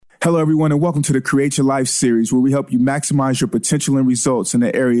Hello, everyone, and welcome to the Create Your Life series, where we help you maximize your potential and results in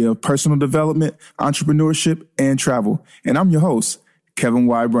the area of personal development, entrepreneurship, and travel. And I'm your host, Kevin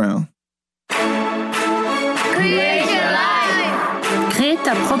Y. Brown. Create your life. Crée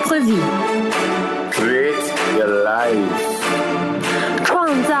ta propre vie. Create your life.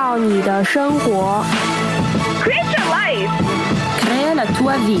 创造你的生活。Create your life. Crea la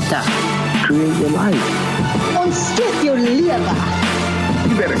tua vita. Create your life. Ontdek jouw leven.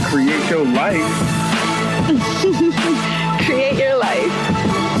 You better create your life. Create your life.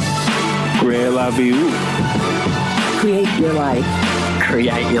 Create la vie. Create your life.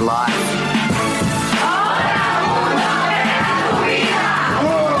 Create your life.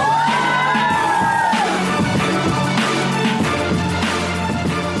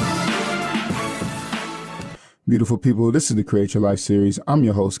 Beautiful people, this is the Create Your Life series. I'm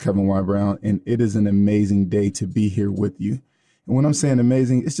your host, Kevin Y. Brown, and it is an amazing day to be here with you. And when I'm saying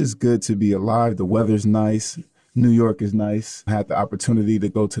amazing, it's just good to be alive. The weather's nice. New York is nice. I had the opportunity to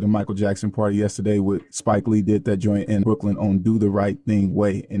go to the Michael Jackson party yesterday with Spike Lee did that joint in Brooklyn on Do the Right Thing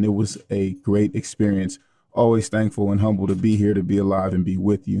Way. And it was a great experience. Always thankful and humble to be here, to be alive and be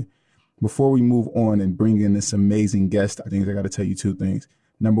with you. Before we move on and bring in this amazing guest, I think I got to tell you two things.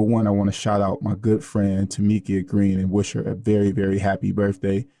 Number one, I want to shout out my good friend, Tamika Green, and wish her a very, very happy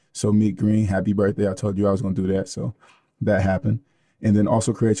birthday. So, Meek Green, happy birthday. I told you I was going to do that, so that happened. And then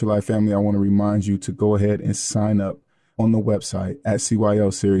also, Create Your Life family, I want to remind you to go ahead and sign up on the website at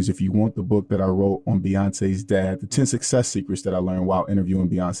CYL Series if you want the book that I wrote on Beyonce's dad, the 10 success secrets that I learned while interviewing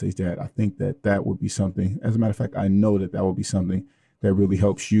Beyonce's dad. I think that would be something. As a matter of fact, I know that would be something that really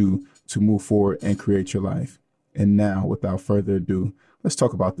helps you to move forward and create your life. And now, without further ado, let's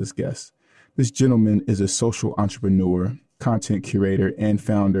talk about this guest. This gentleman is a social entrepreneur, content curator, and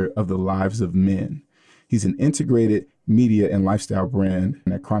founder of The Lives of Men. He's an integrated media and lifestyle brand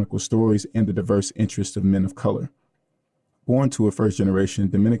that chronicles stories and the diverse interests of men of color. Born to a first-generation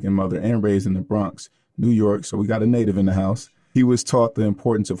Dominican mother and raised in the Bronx, New York, so we got a native in the house, he was taught the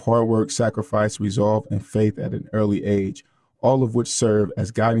importance of hard work, sacrifice, resolve, and faith at an early age, all of which serve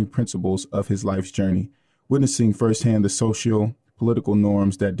as guiding principles of his life's journey. Witnessing firsthand the social, political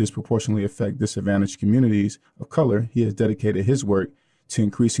norms that disproportionately affect disadvantaged communities of color, he has dedicated his work to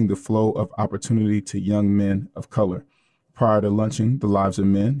increasing the flow of opportunity to young men of color. Prior to launching The Lives of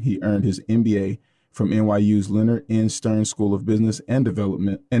Men, he earned his MBA from NYU's Leonard N. Stern School of Business and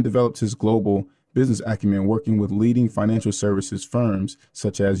Development and developed his global business acumen working with leading financial services firms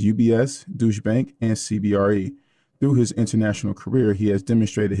such as UBS, Deutsche Bank, and CBRE. Through his international career, he has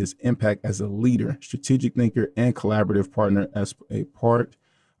demonstrated his impact as a leader, strategic thinker, and collaborative partner as a part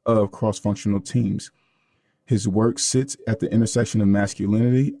of cross-functional teams. His work sits at the intersection of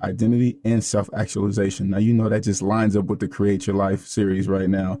masculinity, identity, and self-actualization. Now, you know that just lines up with the Create Your Life series right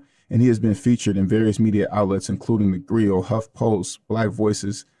now. And he has been featured in various media outlets, including The Grill, HuffPost, Black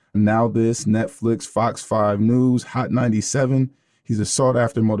Voices, Now This, Netflix, Fox 5 News, Hot 97. He's a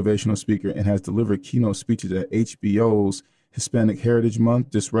sought-after motivational speaker and has delivered keynote speeches at HBO's Hispanic Heritage Month,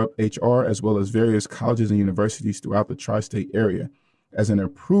 Disrupt HR, as well as various colleges and universities throughout the tri-state area. As an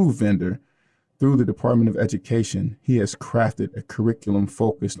approved vendor through the Department of Education, he has crafted a curriculum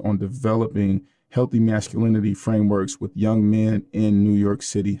focused on developing healthy masculinity frameworks with young men in New York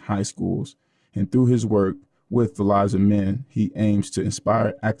City high schools. And through his work with The Lives of Men, he aims to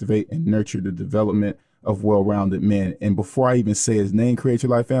inspire, activate, and nurture the development of well-rounded men. And before I even say his name, Create Your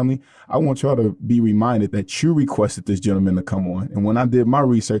Life family, I want y'all to be reminded that you requested this gentleman to come on. And when I did my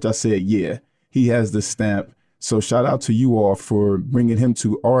research, I said, yeah, he has the stamp. So shout out to you all for bringing him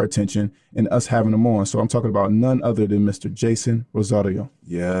to our attention and us having him on. So I'm talking about none other than Mr. Jason Rosario.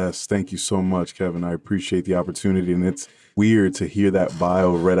 Yes, thank you so much, Kevin. I appreciate the opportunity. And it's weird to hear that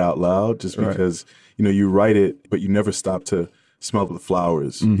bio read out loud just because, you know, you write it, but you never stop to smell the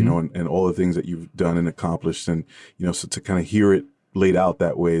flowers, you know, and all the things that you've done and accomplished. And, you know, so to kind of hear it laid out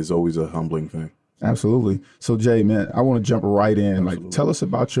that way is always a humbling thing. Absolutely. So, Jay, man, I want to jump right in. Absolutely. Like, tell us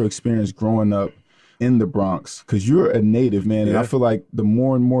about your experience growing up in the Bronx, because you're a native, man. And I feel like the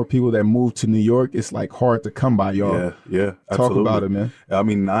more and more people that move to New York, it's like hard to come by, y'all. Yeah, Talk about it, man. I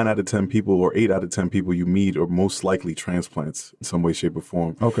mean, 9 out of 10 people or 8 out of 10 people you meet are most likely transplants in some way, shape, or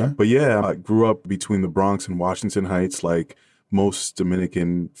form. Okay. But yeah, I grew up between the Bronx and Washington Heights, like most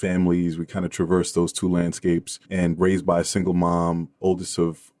Dominican families. We kind of traversed those two landscapes, and raised by a single mom, oldest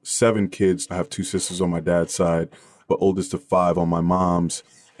of 7 kids. I have 2 sisters on my dad's side, but oldest of 5 on my mom's.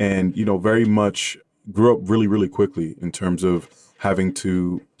 And, you know, very much grew up really, really quickly in terms of having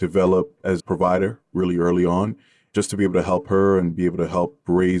to develop as a provider really early on, just to be able to help her and be able to help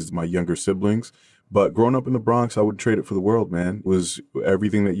raise my younger siblings. But growing up in the Bronx, I would trade it for the world, man. It was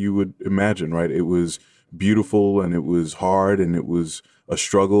everything that you would imagine, right? It was beautiful and it was hard and it was a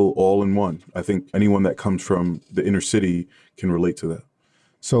struggle all in one. I think anyone that comes from the inner city can relate to that.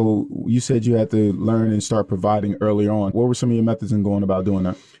 So you said you had to learn and start providing early on. What were some of your methods in going about doing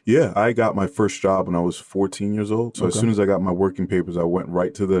that? Yeah, I got my first job when I was 14 years old. So as soon as I got my working papers, I went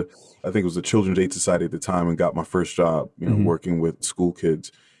right to I think it was the Children's Aid Society at the time, and got my first job, working with school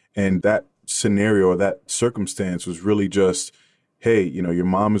kids. And that scenario or that circumstance was really just, hey, your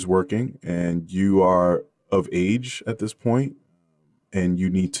mom is working and you are of age at this point and you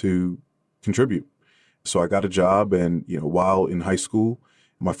need to contribute. So I got a job, and, while in high school,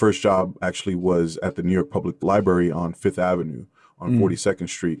 my first job actually was at the New York Public Library on Fifth Avenue on 42nd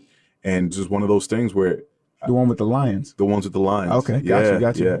Street. And it's just one of those things where the one with the lions. The ones with the lions. Okay,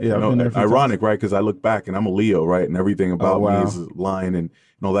 got you. Yeah, I've been there ironic, right? Because I look back and I'm a Leo, right? And everything about me is a lion and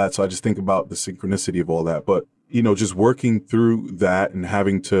all that. So I just think about the synchronicity of all that. But, just working through that and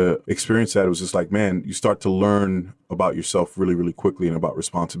having to experience that, it was just like, man, you start to learn about yourself really, really quickly, and about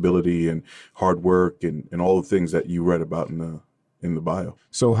responsibility and hard work and all the things that you read about in the bio.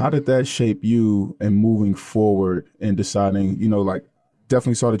 So how did that shape you in moving forward and deciding,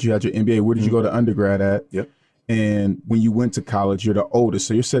 definitely saw that you had your MBA. Where did you go to undergrad at? Yep. And when you went to college, you're the oldest.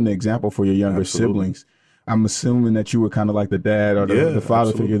 So you're setting an example for your younger siblings. I'm assuming that you were kind of like the dad or the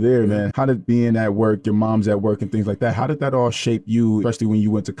father figure there, man. How did being at work, your mom's at work and things like that, how did that all shape you, especially when you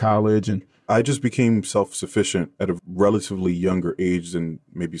went to college? And I just became self-sufficient at a relatively younger age than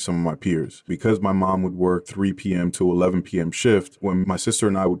maybe some of my peers. Because my mom would work 3 p.m. to 11 p.m. shift, when my sister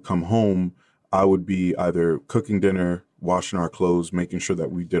and I would come home, I would be either cooking dinner, washing our clothes, making sure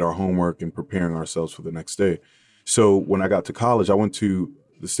that we did our homework and preparing ourselves for the next day. So when I got to college, I went to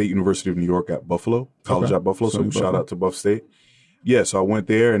the State University of New York at Buffalo, college at Buffalo. So shout out to Buff State. Yeah, so I went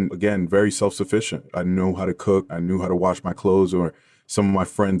there, and again, very self-sufficient. I knew how to cook. I knew how to wash my clothes, or some of my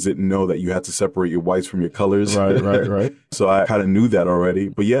friends didn't know that you had to separate your whites from your colors. Right. So I kind of knew that already.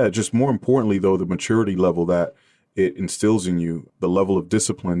 But yeah, just more importantly, though, the maturity level that it instills in you, the level of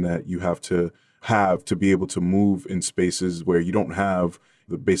discipline that you have to be able to move in spaces where you don't have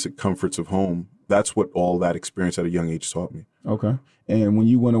the basic comforts of home. That's what all that experience at a young age taught me. Okay. And when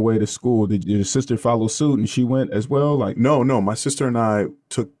you went away to school, did your sister follow suit and she went as well? No. My sister and I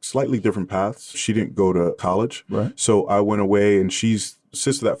took slightly different paths. She didn't go to college. Right. So I went away, and she's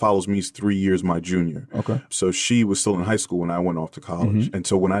sister that follows me is 3 years my junior. Okay. So she was still in high school when I went off to college. And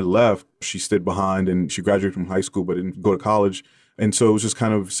so when I left, she stayed behind, and she graduated from high school but didn't go to college. And so it was just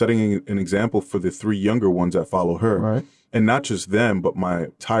kind of setting an example for the 3 younger ones that follow her. Right. And not just them, but my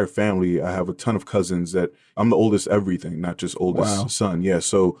entire family. I have a ton of cousins that I'm the oldest everything, not just oldest son. Yeah.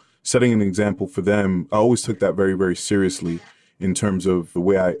 So setting an example for them, I always took that very, very seriously in terms of the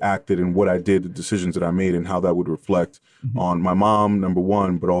way I acted and what I did, the decisions that I made, and how that would reflect on my mom, number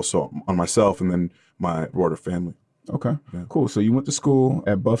one, but also on myself and then my broader family. Okay. Yeah. Cool. So you went to school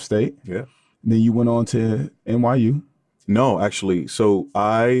at Buff State. Yeah. Then you went on to NYU. No, actually. So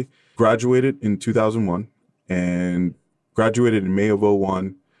I graduated in 2001 and graduated in May of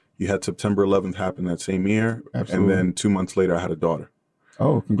 2001. You had September 11th happen that same year. Absolutely. And then 2 months later, I had a daughter.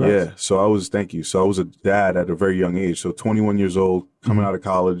 Oh, congrats. Yeah. So thank you. So I was a dad at a very young age. So 21 years old, coming out of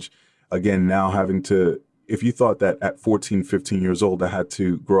college. Again, now having to, if you thought that at 14, 15 years old, I had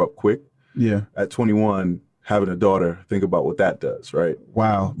to grow up quick. Yeah. At 21, having a daughter, think about what that does, right?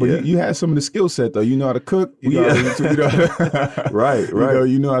 Wow. But you had some of the skill set, though. You know how to cook. You know Right.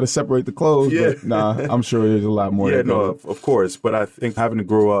 You know how to separate the clothes. Yeah. But I'm sure there's a lot more. Yeah, no, of course. But I think having to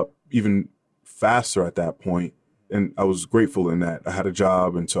grow up even faster at that point, and I was grateful in that. I had a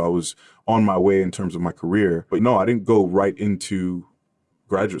job, and so I was on my way in terms of my career. But no, I didn't go right into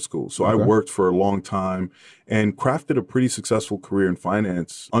graduate school. So I worked for a long time and crafted a pretty successful career in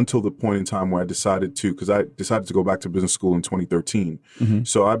finance until the point in time where I decided to go back to business school in 2013.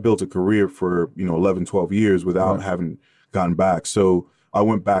 So I built a career for, 11, 12 years without having gone back. So I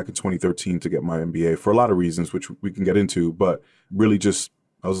went back in 2013 to get my MBA for a lot of reasons, which we can get into, but really just,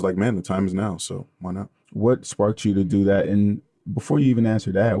 I was like, man, the time is now. So why not? What sparked you to do that? And before you even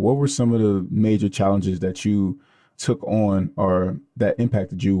answer that, what were some of the major challenges that you took on or that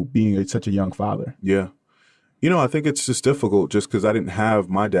impacted you being such a young father? Yeah. I think it's just difficult just because I didn't have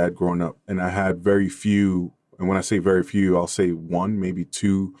my dad growing up, and I had very few, and when I say very few, I'll say one, maybe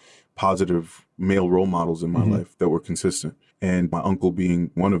two positive male role models in my life that were consistent. And my uncle being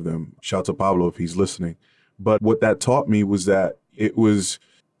one of them. Shout to Pablo if he's listening. But what that taught me was that it was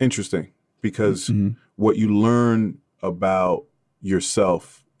interesting because what you learn about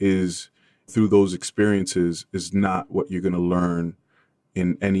yourself is through those experiences is not what you're going to learn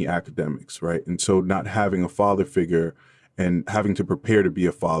in any academics, right? And so not having a father figure and having to prepare to be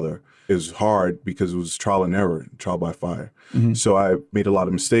a father is hard because it was trial and error, trial by fire. So I made a lot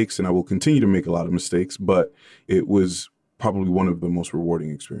of mistakes, and I will continue to make a lot of mistakes, but it was probably one of the most rewarding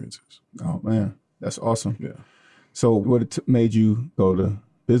experiences. Oh, man. That's awesome. Yeah. So what made you go to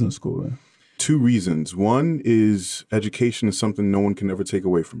business school then? Two reasons. One is education is something no one can ever take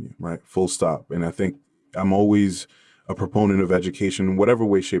away from you, right? Full stop. And I think I'm always a proponent of education in whatever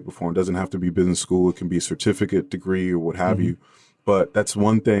way, shape, or form. It doesn't have to be business school. It can be a certificate, degree, or what have you. But that's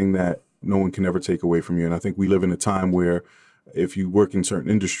one thing that no one can ever take away from you. And I think we live in a time where if you work in certain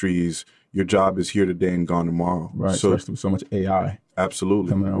industries, your job is here today and gone tomorrow. Right, So especially with so much AI.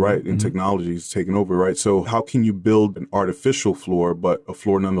 absolutely. Coming out. Right. And technology is taking over, right? So how can you build an artificial floor, but a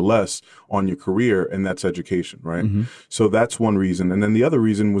floor nonetheless on your career? And that's education, right? So that's one reason. And then the other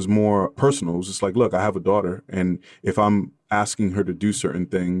reason was more personal. It was just like, look, I have a daughter, and if I'm asking her to do certain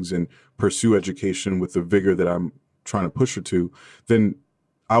things and pursue education with the vigor that I'm trying to push her to, then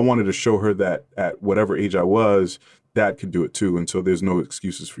I wanted to show her that at whatever age I was, Dad could do it too. And so there's no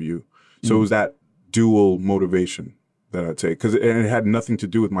excuses for you. So it was that dual motivation that I take, and it had nothing to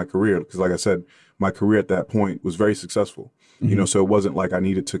do with my career. Because like I said, my career at that point was very successful, you know, so it wasn't like I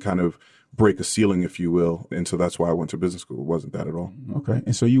needed to kind of break a ceiling, if you will. And so that's why I went to business school. It wasn't that at all. Okay.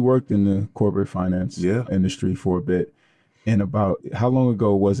 And so you worked in the corporate finance industry for a bit. And about how long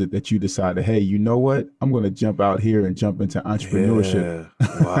ago was it that you decided, hey, you know what? I'm going to jump out here and jump into entrepreneurship.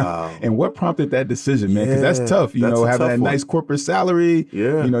 Yeah. Wow. And what prompted that decision, man? Because that's tough, you know, having that nice corporate salary,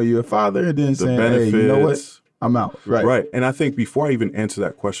 you know, you're a father, and then saying, benefits. hey, you know what? I'm out. Right. Right. And I think before I even answer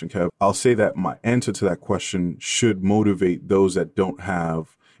that question, Kev, I'll say that my answer to that question should motivate those that don't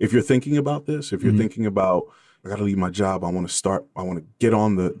have, if you're thinking about this, if you're thinking about, I got to leave my job. I want to get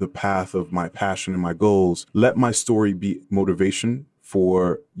on the path of my passion and my goals. Let my story be motivation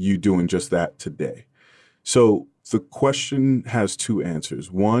for you doing just that today. So the question has two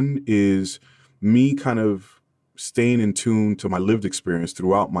answers. One is me kind of staying in tune to my lived experience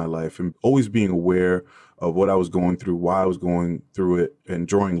throughout my life and always being aware of what I was going through, why I was going through it, and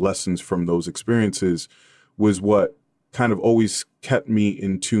drawing lessons from those experiences was what kind of always kept me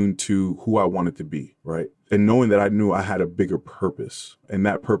in tune to who I wanted to be, right? And knowing that I knew I had a bigger purpose, and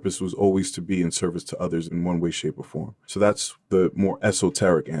that purpose was always to be in service to others in one way, shape, or form. So that's the more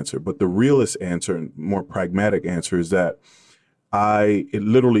esoteric answer. But the realist answer and more pragmatic answer is that it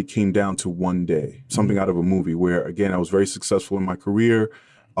literally came down to one day, something out of a movie where, again, I was very successful in my career.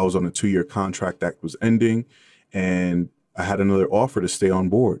 I was on a 2-year contract that was ending, and I had another offer to stay on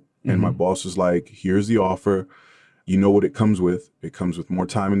board. And my boss was like, here's the offer. You know what it comes with. It comes with more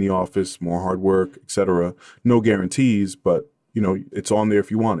time in the office, more hard work, et cetera. No guarantees, but, you know, it's on there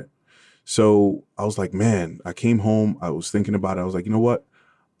if you want it. So I was like, man, I came home. I was thinking about it. I was like, you know what?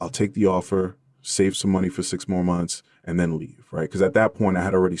 I'll take the offer, save some money for 6 more months, and then leave, right? Because at that point, I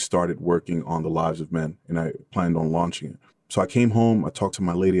had already started working on The Lives of Men, and I planned on launching it. So I came home. I talked to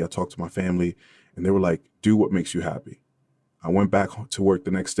my lady. I talked to my family, and they were like, do what makes you happy. I went back to work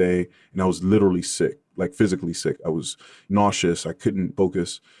the next day, and I was literally sick. Like physically sick. I was nauseous. I couldn't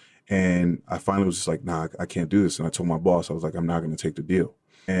focus. And I finally was just like, nah, I can't do this. And I told my boss, I was like, I'm not going to take the deal.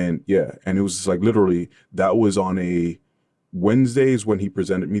 And and it was just like literally that was on a Wednesdays when he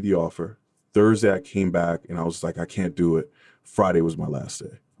presented me the offer. Thursday, I came back and I was like, I can't do it. Friday was my last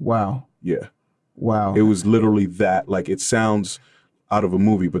day. Wow. Yeah. Wow. It was literally that. Like it sounds out of a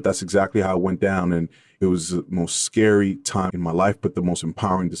movie, but that's exactly how it went down. And it was the most scary time in my life, but the most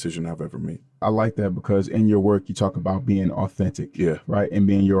empowering decision I've ever made. I like that because in your work, you talk about being authentic, Yeah. right? And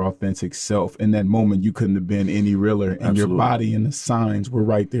being your authentic self. In that moment, you couldn't have been any realer. And your Absolutely. body and the signs were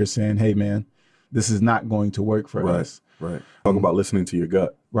right there saying, hey, man, this is not going to work for us. Right. Talk about listening to your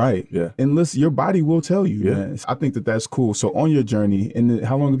gut. Right. Yeah. And listen, your body will tell you, Yeah. man. I think that that's cool. So on your journey, and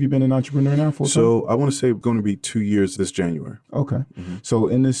how long have you been an entrepreneur now for? So I want to say going to be 2 years this January. Okay. So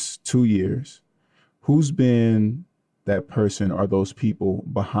in this 2 years, who's been that person or those people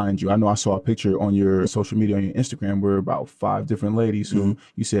behind you? I know I saw a picture on your social media, on your Instagram, where about 5 different ladies who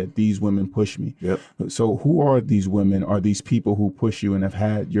you said, these women push me. Yep. So who are these women, are these people who push you and have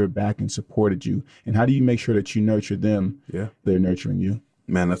had your back and supported you? And how do you make sure that you nurture them? Yeah. They're nurturing you.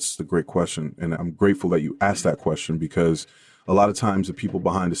 Man, that's a great question. And I'm grateful that you asked that question because a lot of times the people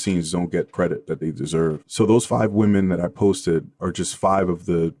behind the scenes don't get credit that they deserve. So those 5 women that I posted are just 5 of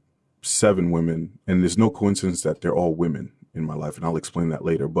the 7 women. And there's no coincidence that they're all women in my life. And I'll explain that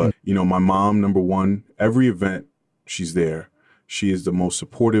later. But, you know, my mom, number one, every event, she's there. She is the most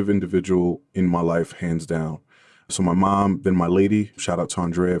supportive individual in my life, hands down. So my mom, then my lady, shout out to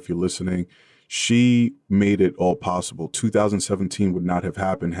Andrea if you're listening. she made it all possible. 2017 would not have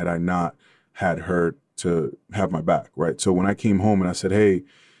happened had I not had her to have my back, right? So when I came home and I said, hey,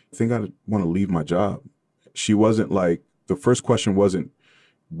 I think I want to leave my job, she wasn't like, the first question wasn't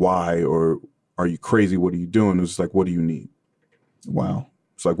why or are you crazy? What are you doing? It was like, what do you need? Wow.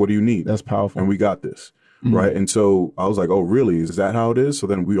 It's like, what do you need? That's powerful. And we got this, right? And so I was like, oh, really? Is that how it is? So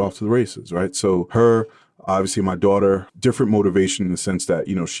then we off to the races, right? So her, obviously my daughter, different motivation in the sense that,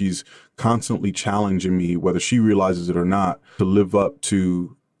 you know, she's constantly challenging me, whether she realizes it or not, to live up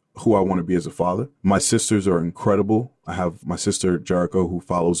to who I want to be as a father. My sisters are incredible. I have my sister, Jericho, who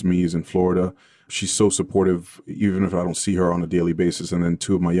follows me, is in Florida. She's so supportive, even if I don't see her on a daily basis. And then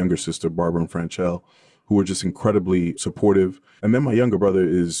two of my younger sister, Barbara and Franchelle, who are just incredibly supportive. And then my younger brother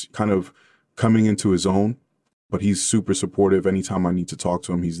is kind of coming into his own, but he's super supportive. Anytime I need to talk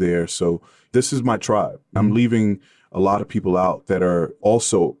to him, he's there. So this is my tribe. I'm leaving a lot of people out that are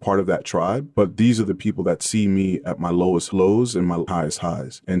also part of that tribe, but these are the people that see me at my lowest lows and my highest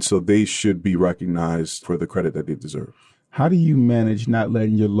highs. And so they should be recognized for the credit that they deserve. How do you manage not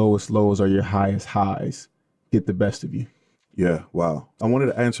letting your lowest lows or your highest highs get the best of you? Yeah, wow. I wanted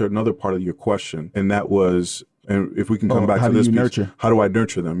to answer another part of your question, and that was, and if we can come back how to do this you piece, nurture? how do I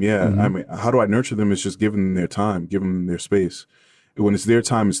nurture them? Yeah, I mean, how do I nurture them is just giving them their time, giving them their space. When it's their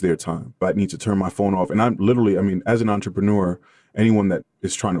time, it's their time. But I need to turn my phone off. And I'm literally, I mean, as an entrepreneur, anyone that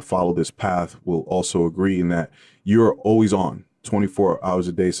is trying to follow this path will also agree in that you're always on 24 hours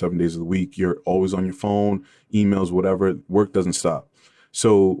a day, 7 days of the week. You're always on your phone, emails, whatever. Work doesn't stop.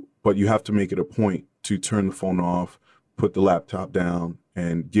 So, but you have to make it a point to turn the phone off, put the laptop down,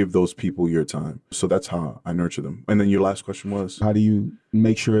 and give those people your time. So that's how I nurture them. And then your last question was? How do you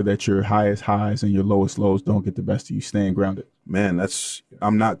make sure that your highest highs and your lowest lows don't get the best of you, staying grounded? Man,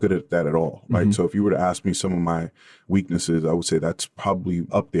 I'm not good at that at all, right? So if you were to ask me some of my weaknesses, I would say that's probably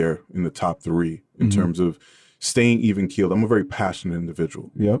up there in the top 3 in terms of staying even keeled. I'm a very passionate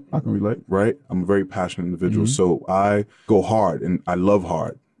individual. Yep, I can relate. Right? I'm a very passionate individual. So I go hard and I love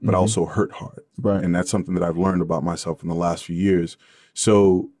hard, but I also hurt hard. Right. And that's something that I've learned about myself in the last few years.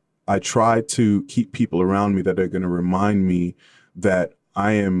 So I try to keep people around me that are going to remind me that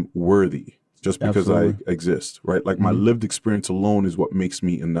I am worthy just because Absolutely. I exist, right? Like my lived experience alone is what makes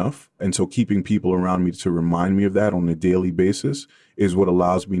me enough. And so keeping people around me to remind me of that on a daily basis is what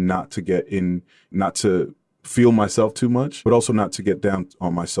allows me not to feel myself too much, but also not to get down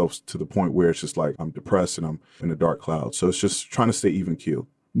on myself to the point where it's just like I'm depressed and I'm in a dark cloud. So it's just trying to stay even keeled.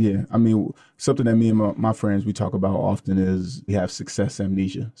 Yeah. I mean, something that me and my friends, we talk about often is we have success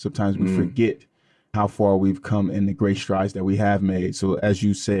amnesia. Sometimes we forget how far we've come and the great strides that we have made. So as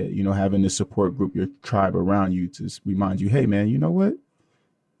you said, you know, having this support group, your tribe around you to remind you, hey, man, you know what?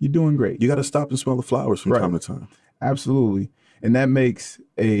 You're doing great. You got to stop and smell the flowers from time to time. Absolutely. And that makes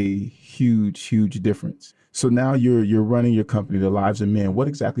a huge, huge difference. So now you're running your company, The Lives of Men. What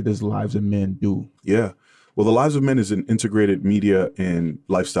exactly does Lives of Men do? Yeah. Well, The Lives of Men is an integrated media and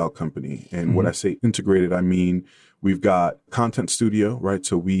lifestyle company. And when I say integrated, I mean we've got content studio, right?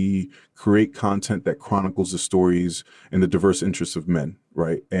 So we create content that chronicles the stories and the diverse interests of men,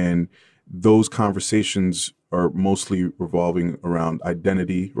 right? And those conversations are mostly revolving around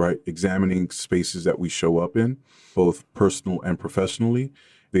identity, right? Examining spaces that we show up in, both personal and professionally.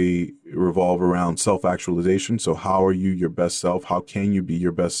 They revolve around self-actualization. So how are you your best self? How can you be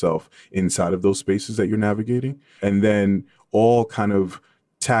your best self inside of those spaces that you're navigating? And then all kind of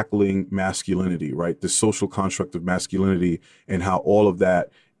tackling masculinity, right? The social construct of masculinity and how all of that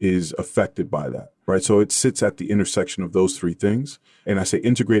is affected by that, right? So it sits at the intersection of those 3 things. And I say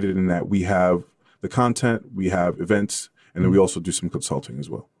integrated in that we have the content, we have events, and then we also do some consulting as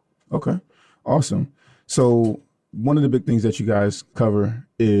well. Okay. Awesome. So one of the big things that you guys cover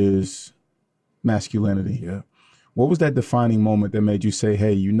is masculinity. Yeah. What was that defining moment that made you say,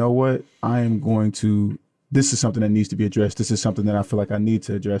 hey, you know what? This is something that needs to be addressed. This is something that I feel like I need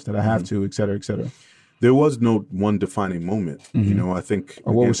to address, that I have to, et cetera, et cetera. There was no one defining moment. You know, I think.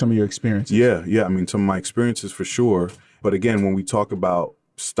 Or what were some of your experiences? Yeah. I mean, some of my experiences for sure. But again, when we talk about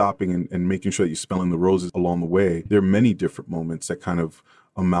stopping and making sure that you're smelling the roses along the way, there are many different moments that kind of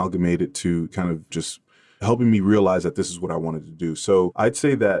amalgamated to kind of just helping me realize that this is what I wanted to do. So I'd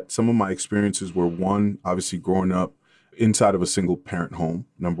say that some of my experiences were, one, obviously growing up inside of a single parent home.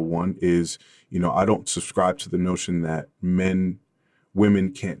 Number one is, you know, I don't subscribe to the notion that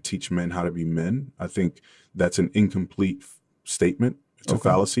women can't teach men how to be men. I think that's an incomplete statement. It's a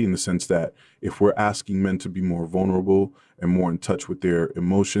fallacy in the sense that if we're asking men to be more vulnerable and more in touch with their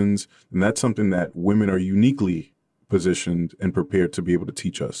emotions, then that's something that women are uniquely positioned and prepared to be able to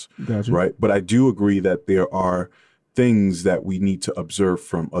teach us. Gotcha. Right. But I do agree that there are things that we need to observe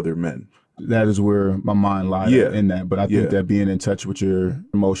from other men. That is where my mind lies in that. But I think that being in touch with your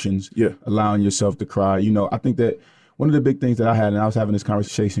emotions, allowing yourself to cry, you know, I think that one of the big things that I had, and I was having this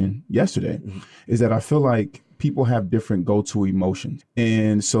conversation yesterday, is that I feel like people have different go-to emotions.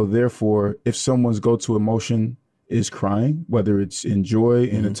 And so therefore, if someone's go-to emotion is crying, whether it's in joy,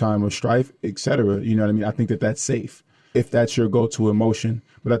 in a time of strife, et cetera, you know what I mean? I think that that's safe if that's your go-to emotion.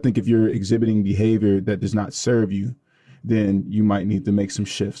 But I think if you're exhibiting behavior that does not serve you, then you might need to make some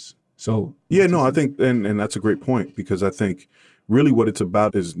shifts. So I think, and that's a great point, because I think really what it's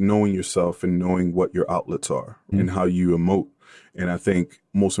about is knowing yourself and knowing what your outlets are and how you emote. And I think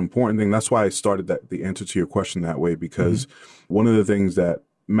most important thing, that's why I started the answer to your question that way, because one of the things that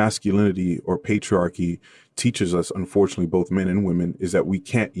masculinity or patriarchy teaches us, unfortunately, both men and women, is that we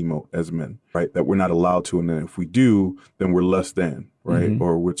can't emote as men, right? That we're not allowed to. And then if we do, then we're less than, right?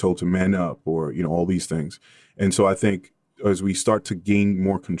 Or we're told to man up, or, you know, all these things. And so I think as we start to gain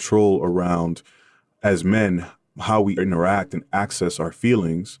more control around, as men, how we interact and access our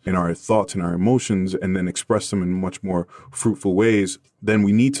feelings and our thoughts and our emotions, and then express them in much more fruitful ways, then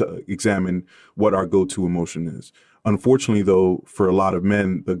we need to examine what our go-to emotion is. Unfortunately, though, for a lot of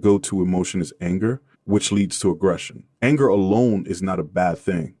men, the go-to emotion is anger, which leads to aggression. Anger alone is not a bad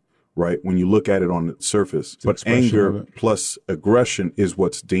thing, right? When you look at it on the surface, but anger plus aggression is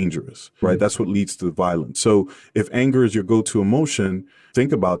what's dangerous, right? That's what leads to violence. So if anger is your go-to emotion,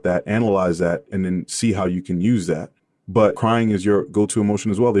 think about that, analyze that, and then see how you can use that. But crying is your go-to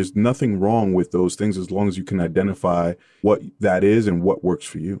emotion as well. There's nothing wrong with those things as long as you can identify what that is and what works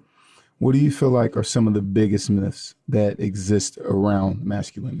for you. What do you feel like are some of the biggest myths that exist around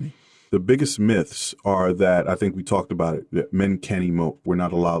masculinity? The biggest myths are that, I think we talked about it, that men can't emote. We're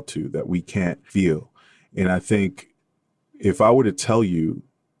not allowed to, that we can't feel. And I think if I were to tell you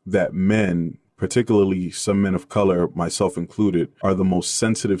that men, particularly some men of color, myself included, are the most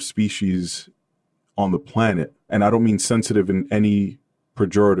sensitive species on the planet, and I don't mean sensitive in any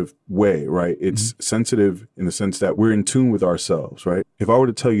pejorative way, right? It's sensitive in the sense that we're in tune with ourselves, right? If I were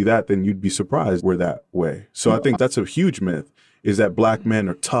to tell you that, then you'd be surprised we're that way. So I think that's a huge myth, is that black men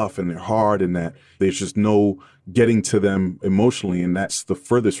are tough and they're hard and that there's just no getting to them emotionally. And that's the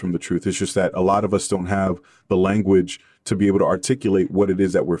furthest from the truth. It's just that a lot of us don't have the language to be able to articulate what it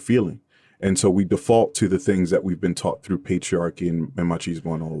is that we're feeling. And so we default to the things that we've been taught through patriarchy and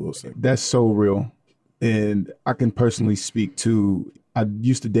machismo and all of those things. That's so real. And I can personally speak to, I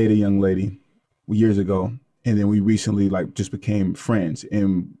used to date a young lady years ago, and then we recently just became friends,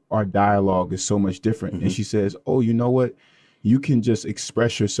 and our dialogue is so much different. And she says, oh, you know what? You can just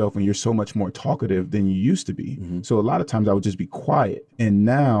express yourself and you're so much more talkative than you used to be. So a lot of times I would just be quiet. And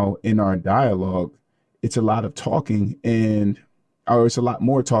now in our dialogue, it's a lot of talking or it's a lot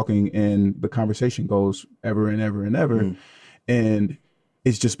more talking, and the conversation goes ever and ever and ever. And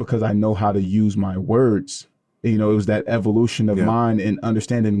it's just because I know how to use my words. You know, it was that evolution of mind and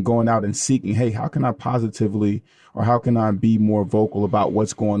understanding, going out and seeking, hey, how can I positively, or how can I be more vocal about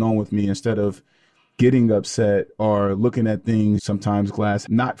what's going on with me, instead of getting upset or looking at things sometimes glass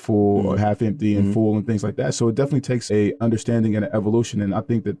not full or half empty and full and things like that. So it definitely takes a understanding and an evolution. And I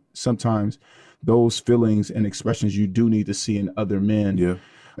think that sometimes those feelings and expressions you do need to see in other men. Yeah.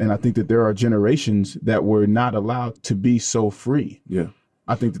 And I think that there are generations that were not allowed to be so free. Yeah.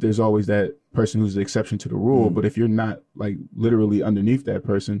 I think that there's always that person who's the exception to the rule. But if you're not literally underneath that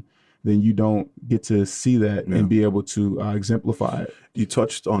person, then you don't get to see that and be able to exemplify it. You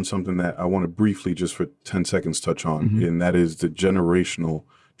touched on something that I want to briefly, just for 10 seconds, touch on, and that is the generational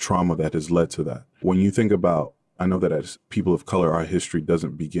trauma that has led to that. When you think about, I know that as people of color, our history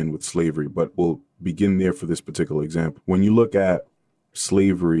doesn't begin with slavery, but we'll begin there for this particular example. When you look at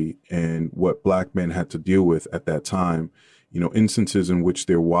slavery and what black men had to deal with at that time, you know, instances in which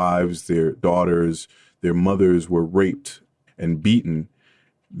their wives, their daughters, their mothers were raped and beaten,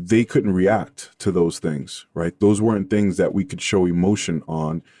 they couldn't react to those things, right? Those weren't things that we could show emotion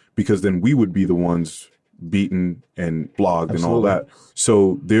on, because then we would be the ones beaten and flogged and all that.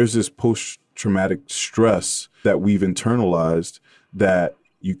 So there's this post-traumatic stress that we've internalized that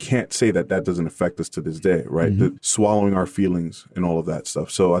you can't say that that doesn't affect us to this day, right? The swallowing our feelings and all of that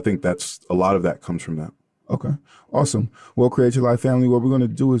stuff. So I think that's a lot of that comes from that. Okay, awesome. Well, Create Your Life family, what we're going to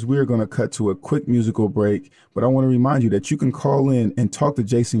do is we're going to cut to a quick musical break. But I want to remind you that you can call in and talk to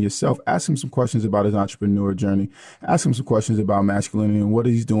Jason yourself. Ask him some questions about his entrepreneur journey. Ask him some questions about masculinity and what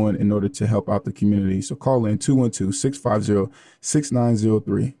he's doing in order to help out the community. So call in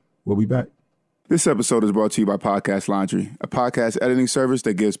 212-650-6903. We'll be back. This episode is brought to you by Podcast Laundry, a podcast editing service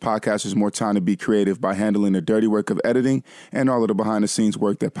that gives podcasters more time to be creative by handling the dirty work of editing and all of the behind-the-scenes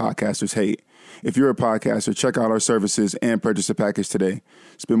work that podcasters hate. If you're a podcaster, check out our services and purchase a package today.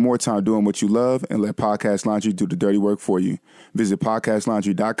 Spend more time doing what you love and let Podcast Laundry do the dirty work for you. Visit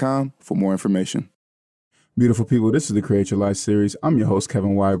podcastlaundry.com for more information. Beautiful people, this is the Create Your Life series. I'm your host,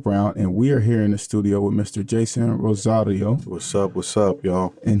 Kevin Y. Brown, and we are here in the studio with Mr. Jason Rosario. What's up,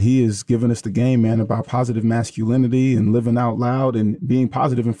 y'all? And he is giving us the game, man, about positive masculinity and living out loud and being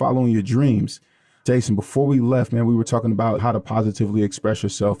positive and following your dreams. Jason, before we left, man, we were talking about how to positively express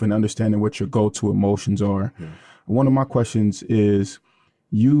yourself and understanding what your go-to emotions are. Yeah. One of my questions is,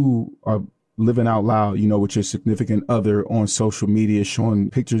 you are living out loud, you know, with your significant other on social media, showing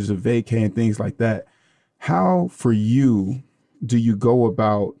pictures of vacay and things like that. How, for you, do you go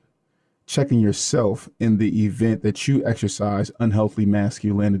about checking yourself in the event that you exercise unhealthy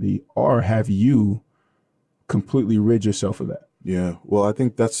masculinity, or have you completely rid yourself of that? Yeah, well, I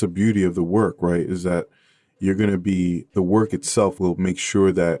think that's the beauty of the work, right? Is that the work itself will make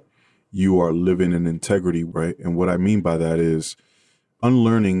sure that you are living in integrity, right? And what I mean by that is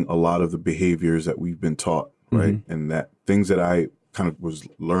unlearning a lot of the behaviors that we've been taught, right? Mm-hmm. And that things that I kind of was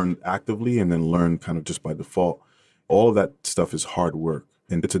learned actively and then learned kind of just by default. All of that stuff is hard work.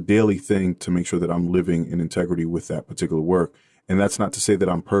 And it's a daily thing to make sure that I'm living in integrity with that particular work. And that's not to say that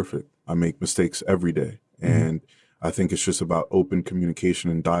I'm perfect. I make mistakes every day. Mm-hmm. And I think it's just about open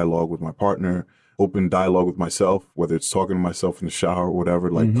communication and dialogue with my partner, open dialogue with myself, whether it's talking to myself in the shower or whatever,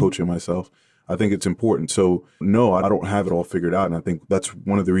 like mm-hmm. coaching myself. I think it's important. So no, I don't have it all figured out. And I think that's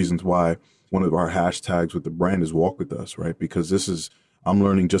one of the reasons why one of our hashtags with the brand is Walk With Us, right? Because I'm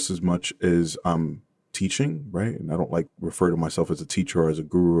learning just as much as I'm teaching, right? And I don't like refer to myself as a teacher or as a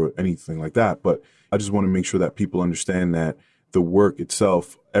guru or anything like that. But I just want to make sure that people understand that the work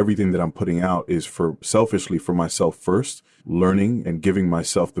itself, everything that I'm putting out is selfishly for myself first, learning and giving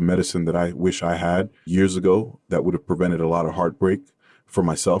myself the medicine that I wish I had years ago that would have prevented a lot of heartbreak for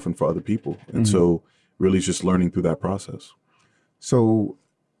myself and for other people. And mm-hmm. so really just learning through that process. So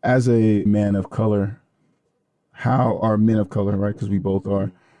as a man of color, how are men of color, right? Because we both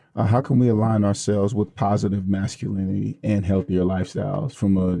are. How can we align ourselves with positive masculinity and healthier lifestyles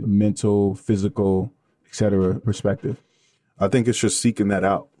from a mental, physical, et cetera perspective? I think it's just seeking that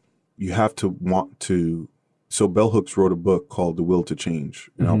out. You have to want to. So Bell Hooks wrote a book called The Will to Change.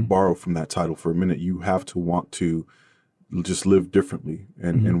 And mm-hmm. I'll borrow from that title for a minute. You have to want to just live differently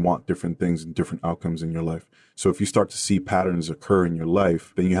and, mm-hmm. and want different things and different outcomes in your life. So if you start to see patterns occur in your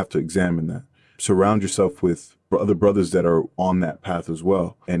life, then you have to examine that. Surround yourself with other brothers that are on that path as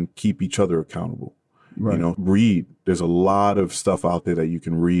well and keep each other accountable. Right. You know, read. There's a lot of stuff out there that you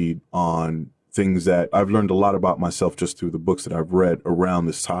can read on things that I've learned a lot about myself just through the books that I've read around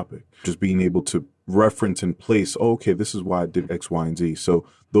this topic. Just being able to reference and place, okay, this is why I did X, Y, and Z. So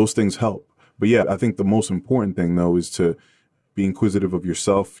those things help. But yeah, I think the most important thing, though, is to be inquisitive of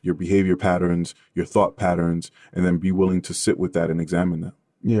yourself, your behavior patterns, your thought patterns, and then be willing to sit with that and examine that.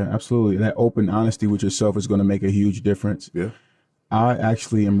 Yeah, absolutely. That open honesty with yourself is going to make a huge difference. Yeah. I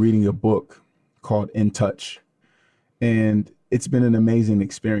actually am reading a book called In Touch, and it's been an amazing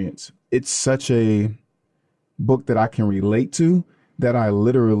experience. It's such a book that I can relate to that I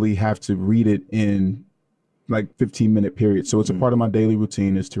literally have to read it in like 15-minute periods. So it's a part of my daily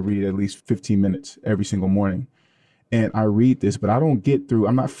routine is to read at least 15 minutes every single morning. And I read this, but I don't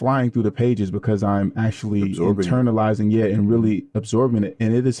I'm not flying through the pages because I'm actually internalizing, and really absorbing it.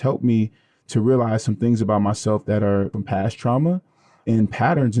 And it has helped me to realize some things about myself that are from past trauma and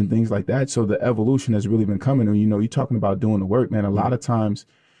patterns and things like that. So the evolution has really been coming. And, you know, you're talking about doing the work, man. A lot of times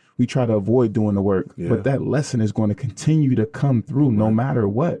we try to avoid doing the work, but that lesson is going to continue to come through no matter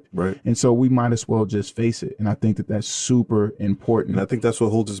what. Right. And so we might as well just face it. And I think that that's super important. And I think that's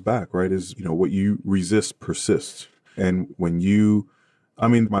what holds us back, right? Is, you know, what you resist persists. And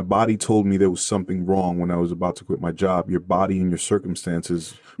my body told me there was something wrong when I was about to quit my job. Your body and your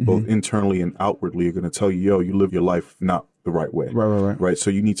circumstances, mm-hmm. both internally and outwardly, are going to tell you, you live your life not the right way. Right. So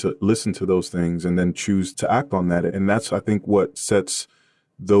you need to listen to those things and then choose to act on that. And that's, I think, what sets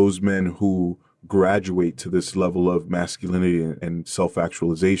those men who graduate to this level of masculinity and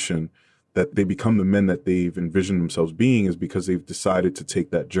self-actualization, that they become the men that they've envisioned themselves being, is because they've decided to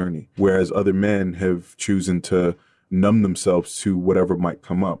take that journey. Whereas other men have chosen to numb themselves to whatever might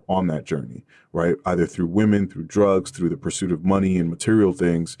come up on that journey, right? Either through women, through drugs, through the pursuit of money and material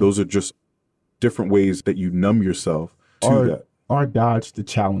things. Those are just different ways that you numb yourself to that. Or dodge the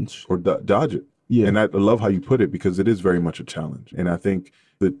challenge. Or dodge it. Yeah. And I love how you put it, because it is very much a challenge. And I think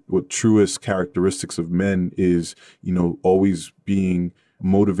that what truest characteristics of men is, you know, always being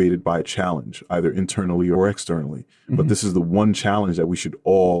motivated by a challenge, either internally or externally. Mm-hmm. But this is the one challenge that we should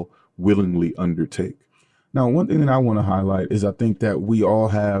all willingly undertake. Now, one thing that I want to highlight is I think that we all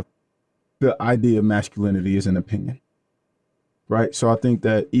have the idea of masculinity is an opinion, right? So I think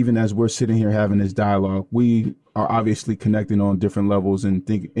that even as we're sitting here having this dialogue, we are obviously connecting on different levels and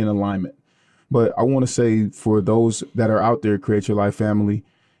think in alignment. But I want to say for those that are out there, Create Your Life family,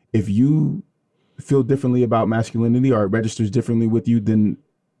 if you feel differently about masculinity or it registers differently with you, then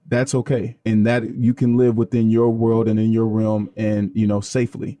that's okay. And that you can live within your world and in your realm and, you know,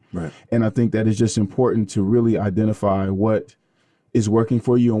 safely. Right. And I think that is just important to really identify what is working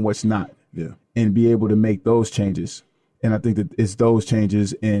for you and what's not. Yeah. And be able to make those changes. And I think that it's those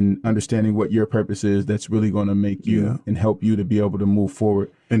changes in understanding what your purpose is that's really going to make you and help you to be able to move forward.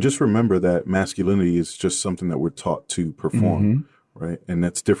 And just remember that masculinity is just something that we're taught to perform, right? And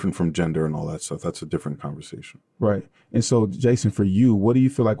that's different from gender and all that stuff. That's a different conversation. Right. And so, Jason, for you, what do you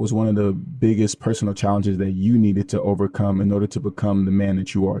feel like was one of the biggest personal challenges that you needed to overcome in order to become the man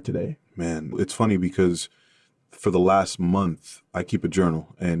that you are today? Man, it's funny because for the last month, I keep a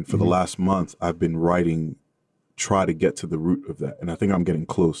journal. And for the last month, I've been writing, try to get to the root of that. And I think I'm getting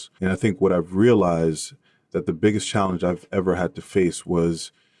close. And I think what I've realized that the biggest challenge I've ever had to face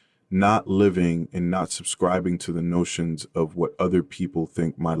was not living and not subscribing to the notions of what other people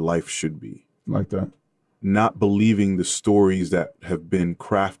think my life should be. Like that. Not believing the stories that have been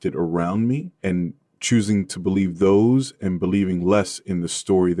crafted around me and choosing to believe those and believing less in the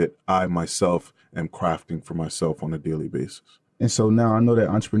story that I myself am crafting for myself on a daily basis. And so now I know that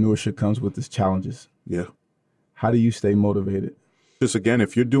entrepreneurship comes with its challenges. Yeah. How do you stay motivated? Just again,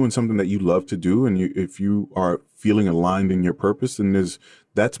 if you're doing something that you love to do and if you are feeling aligned in your purpose, then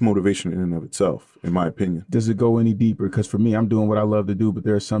that's motivation in and of itself, in my opinion. Does it go any deeper? Because for me, I'm doing what I love to do, but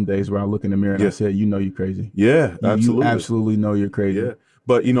there are some days where I look in the mirror and I say, you know, you're crazy. Yeah, absolutely. You absolutely know you're crazy. Yeah.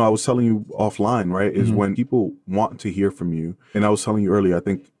 But, you know, I was telling you offline, right, is when people want to hear from you. And I was telling you earlier, I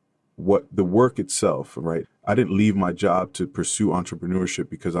think what the work itself, right, I didn't leave my job to pursue entrepreneurship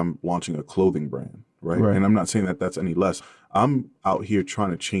because I'm launching a clothing brand, right? And I'm not saying that that's any less. I'm out here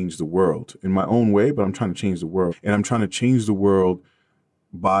trying to change the world in my own way, but I'm trying to change the world. And I'm trying to change the world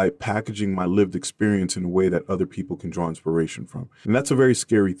by packaging my lived experience in a way that other people can draw inspiration from. And that's a very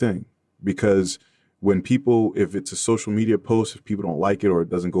scary thing because when people, if it's a social media post, if people don't like it or it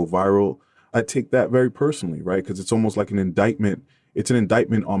doesn't go viral, I take that very personally, right? Because it's almost like an indictment. It's an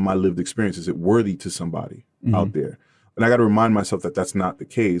indictment on my lived experience. Is it worthy to somebody out there? And I got to remind myself that that's not the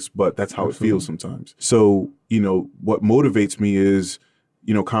case, but that's how it feels sometimes. So, you know, what motivates me is,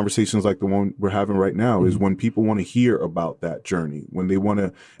 you know, conversations like the one we're having right now is when people want to hear about that journey, when they want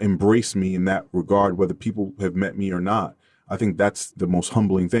to embrace me in that regard, whether people have met me or not. I think that's the most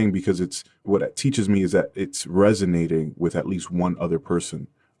humbling thing because it's what it teaches me is that it's resonating with at least one other person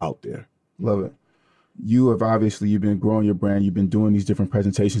out there. Love it. You've been growing your brand. You've been doing these different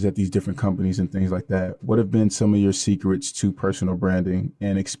presentations at these different companies and things like that. What have been some of your secrets to personal branding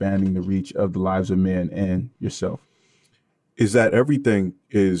and expanding the reach of the lives of men and yourself? Is that everything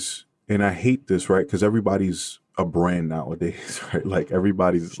is, and I hate this, right? Because everybody's a brand nowadays, right? Like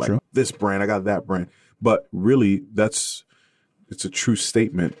everybody's like this brand, I got that brand. But really, it's a true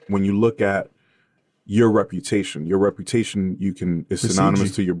statement. When you look at your reputation is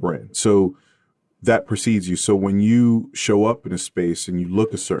synonymous to your brand. So that precedes you. So when you show up in a space and you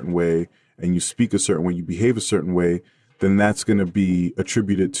look a certain way and you speak a certain way, you behave a certain way, then that's going to be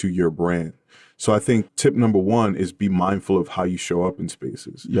attributed to your brand. So I think tip number one is be mindful of how you show up in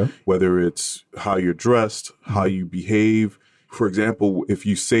spaces, whether it's how you're dressed, how you behave. For example, if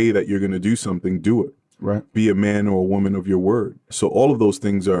you say that you're going to do something, do it. Right. Be a man or a woman of your word. So all of those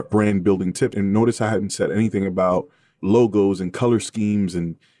things are brand building tips. And notice I haven't said anything about logos and color schemes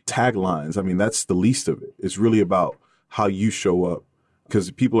and taglines. I mean, that's the least of it. It's really about how you show up because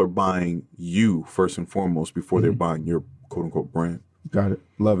people are buying you first and foremost before they're buying your quote unquote brand. Got it.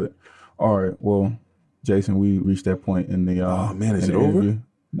 Love it. All right. Well, Jason, we reached that point in the oh man, is it interview. over?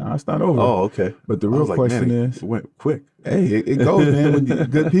 No, it's not over. Oh, okay. But the real question is, it went quick. Hey, it goes, man.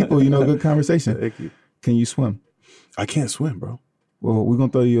 With good people, you know, good conversation. Thank you. Can you swim? I can't swim, bro. Well, we're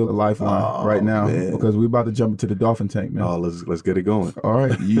gonna throw you a lifeline right now because we're about to jump into the dolphin tank, man. Oh, let's get it going. All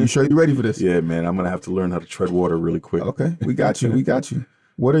right, you sure you're ready for this? Yeah, man. I'm gonna have to learn how to tread water really quick. Okay, we got you. We got you.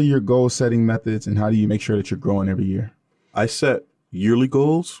 What are your goal setting methods, and how do you make sure that you're growing every year? I set yearly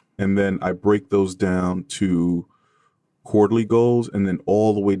goals, and then I break those down to quarterly goals, and then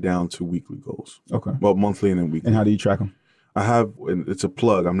all the way down to weekly goals. Okay. Well, monthly and then weekly. And how do you track them? I have, it's a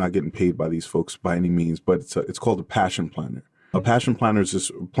plug. I'm not getting paid by these folks by any means, but it's called a passion planner. A passion planner is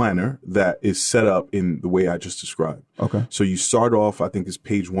just a planner that is set up in the way I just described. Okay. So you start off, I think it's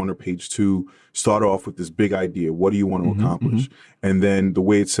page 1 or page 2, start off with this big idea. What do you want to accomplish? And then the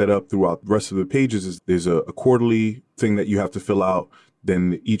way it's set up throughout the rest of the pages is there's a quarterly thing that you have to fill out.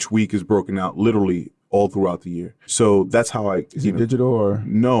 Then each week is broken out literally all throughout the year. So that's how I... Is it digital or?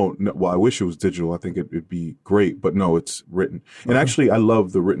 No. Well, I wish it was digital. I think it'd be great. But no, it's written. And actually, I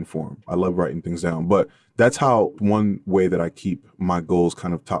love the written form. I love writing things down. But that's how one way that I keep my goals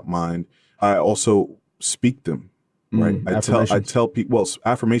kind of top mind. I also speak them, right? I tell people, well,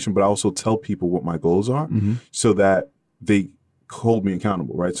 affirmation, but I also tell people what my goals are so that they hold me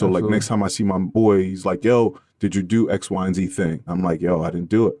accountable, right? So like next time I see my boy, he's like, yo, did you do X, Y, and Z thing? I'm like, yo, I didn't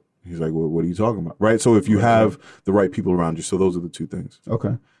do it. He's like, well, what are you talking about? Right. So if you have the right people around you, so those are the two things.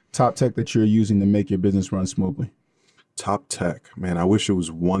 Okay. Top tech that you're using to make your business run smoothly. Top tech, man. I wish it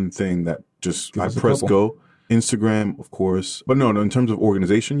was one thing that just I press go. Instagram, of course. But no, in terms of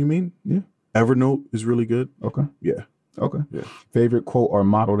organization, you mean? Yeah. Evernote is really good. Okay. Yeah. Okay. Yeah. Favorite quote or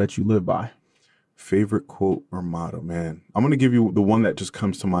motto that you live by? Favorite quote or motto, man. I'm going to give you the one that just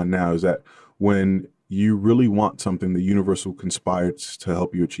comes to mind now is that when you really want something, the universe will conspire to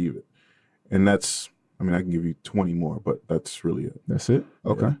help you achieve it. And that's, I mean, I can give you 20 more, but that's really it. That's it?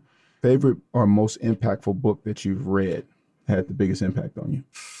 Okay. Yeah. Favorite or most impactful book that you've read had the biggest impact on you?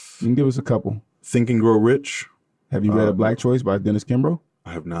 You can give us a couple. Think and Grow Rich. Have you read A Black Choice by Dennis Kimbrough?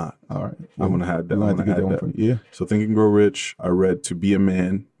 I have not. All right. I'm going to have that. I'm going to get that one for you. Yeah. So Think and Grow Rich. I read To Be a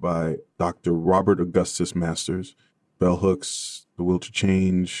Man by Dr. Robert Augustus Masters. Bell Hooks, The Will to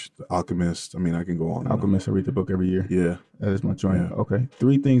Change, The Alchemist. I mean, I can go on. Alchemist, I read the book every year. Yeah. That is my joint. Yeah. Okay.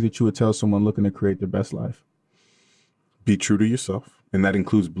 3 things that you would tell someone looking to create their best life. Be true to yourself, and that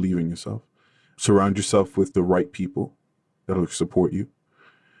includes believing yourself. Surround yourself with the right people that'll support you,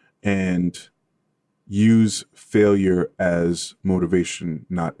 and use failure as motivation,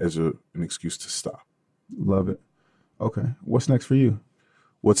 not as an excuse to stop. Love it. Okay. What's next for you?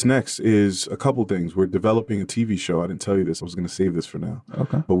 What's next is a couple things. We're developing a TV show. I didn't tell you this. I was going to save this for now.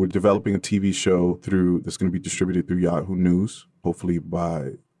 Okay. But we're developing a TV show that's going to be distributed through Yahoo News, hopefully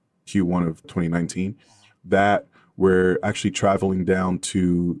by Q1 of 2019. That we're actually traveling down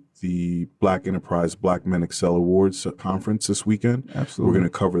to the Black Enterprise Black Men Excel Awards conference this weekend. Absolutely. We're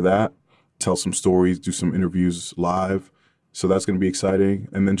going to cover that, tell some stories, do some interviews live. So that's going to be exciting.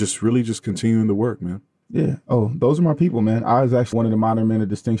 And then just continuing the work, man. Yeah. Oh, those are my people, man. I was actually one of the Modern Men of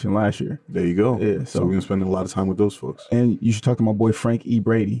Distinction last year. There you go. Yeah. So we're going to spend a lot of time with those folks. And you should talk to my boy Frank E.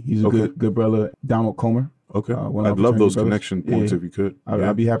 Brady. He's a good brother. Donald Comer. Okay. I'd love those connection points if you could.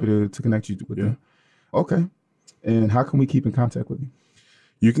 I'd be happy to connect you with them. Okay. And how can we keep in contact with you?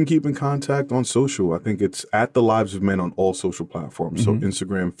 You can keep in contact on social. I think it's at The Lives of Men on all social platforms. So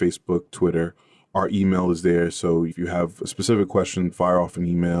Instagram, Facebook, Twitter. Our email is there. So if you have a specific question, fire off an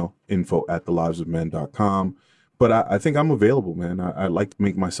email, info@thelivesofmen.com. But I think I'm available, man. I like to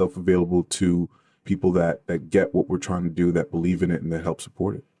make myself available to people that get what we're trying to do, that believe in it, and that help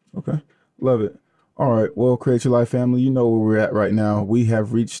support it. Okay. Love it. All right. Well, Create Your Life family, you know where we're at right now. We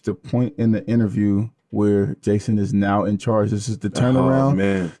have reached the point in the interview where Jason is now in charge. This is the turnaround. Oh,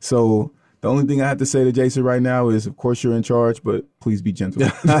 man. So the only thing I have to say to Jason right now is, of course, you're in charge, but please be gentle.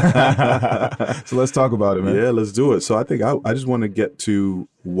 So let's talk about it, man. Yeah, let's do it. So I think I just want to get to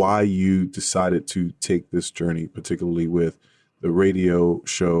why you decided to take this journey, particularly with the radio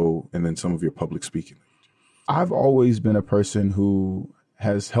show and then some of your public speaking. I've always been a person who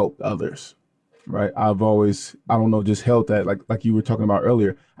has helped others, right? I've always, I don't know, just held that, like you were talking about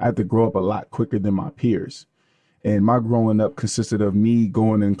earlier, I had to grow up a lot quicker than my peers. And my growing up consisted of me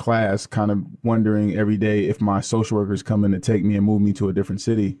going in class, kind of wondering every day if my social workers come in to take me and move me to a different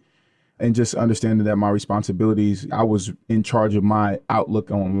city, and just understanding that my responsibilities, I was in charge of my outlook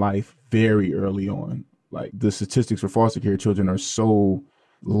on life very early on. Like the statistics for foster care children are so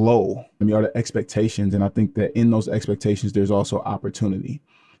low. I mean, are the expectations. And I think that in those expectations, there's also opportunity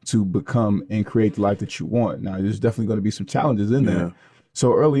to become and create the life that you want. Now, there's definitely going to be some challenges in there.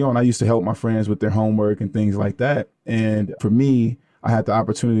 So early on, I used to help my friends with their homework and things like that. And for me, I had the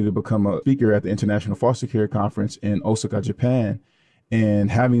opportunity to become a speaker at the International Foster Care Conference in Osaka, Japan. And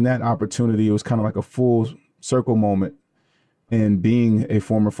having that opportunity, it was kind of like a full circle moment. And being a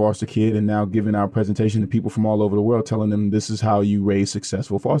former foster kid and now giving our presentation to people from all over the world, telling them this is how you raise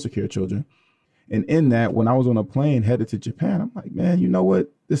successful foster care children. And in that, when I was on a plane headed to Japan, I'm like, man, you know what?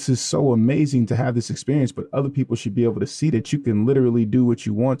 This is so amazing to have this experience, but other people should be able to see that you can literally do what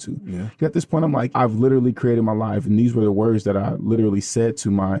you want to. Yeah. At this point, I'm like, I've literally created my life. And these were the words that I literally said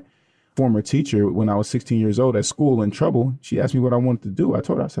to my former teacher when I was 16 years old at school in trouble. She asked me what I wanted to do. I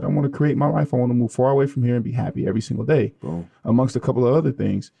told her, I said, I want to create my life. I want to move far away from here and be happy every single day, amongst a couple of other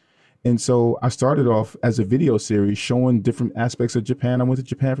things. And so I started off as a video series showing different aspects of Japan. I went to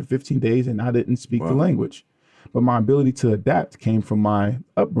Japan for 15 days and I didn't speak the language. But my ability to adapt came from my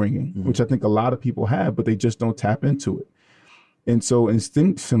upbringing, which I think a lot of people have, but they just don't tap into it. And so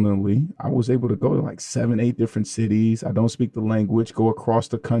instinctively, I was able to go to like 7, 8 different cities. I don't speak the language, go across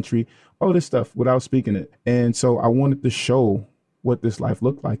the country, all this stuff without speaking it. And so I wanted to show what this life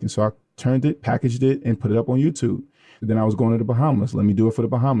looked like. And so I turned it, packaged it, and put it up on YouTube. And then I was going to the Bahamas. Let me do it for the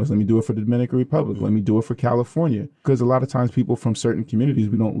Bahamas. Let me do it for the Dominican Republic. Let me do it for California. Because a lot of times people from certain communities,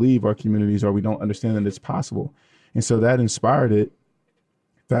 we don't leave our communities or we don't understand that it's possible. And so that inspired it.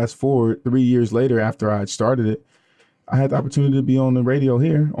 Fast forward 3 years later after I had started it, I had the opportunity to be on the radio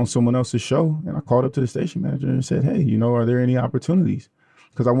here on someone else's show. And I called up to the station manager and said, hey, are there any opportunities?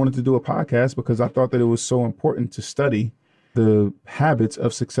 Because I wanted to do a podcast because I thought that it was so important to study the habits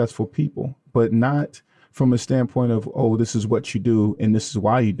of successful people, but not from a standpoint of, oh, this is what you do and this is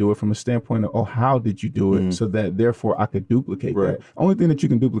why you do it, from a standpoint of, oh, how did you do it? So that therefore I could duplicate that. Only thing that you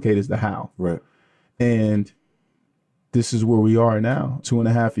can duplicate is the how. Right. And this is where we are now,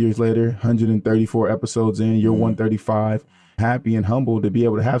 2.5 years later, 134 episodes in, you're 135, happy and humble to be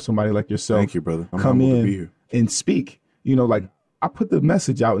able to have somebody like yourself. Thank you, brother. I'm come humbled in to be here. and speak. Like I put the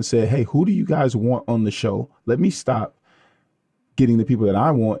message out and said, hey, who do you guys want on the show? Let me stop getting the people that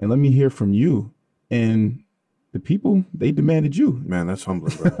I want and let me hear from you. And the people, they demanded you. Man, that's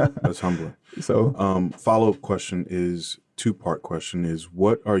humbling, bro. That's humbling. So follow-up question is, 2-part question is,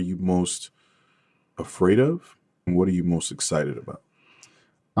 what are you most afraid of? And what are you most excited about?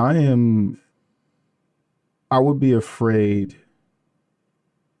 I would be afraid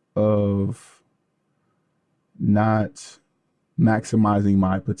of not maximizing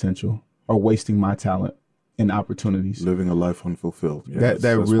my potential or wasting my talent and opportunities. Living a life unfulfilled. Yeah, that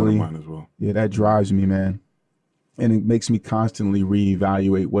that's really, one of mine as well. Yeah, that drives me, man. And it makes me constantly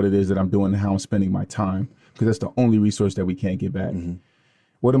reevaluate what it is that I'm doing and how I'm spending my time, because that's the only resource that we can't get back.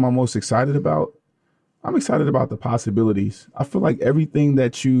 What am I most excited about? I'm excited about the possibilities. I feel like everything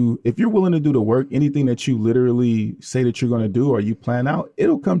that if you're willing to do the work, anything that you literally say that you're going to do or you plan out,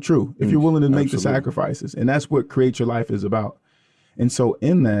 it'll come true if you're willing to make the sacrifices. And that's what Create Your Life is about. And so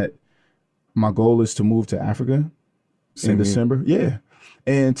in that, my goal is to move to Africa in December. Yeah.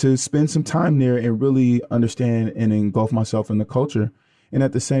 And to spend some time there and really understand and engulf myself in the culture. And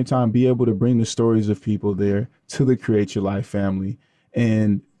at the same time, be able to bring the stories of people there to the Create Your Life family.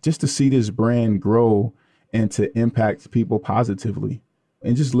 And just to see this brand grow and to impact people positively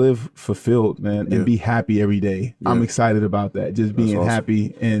and just live fulfilled, man, and be happy every day. I'm excited about that. Just being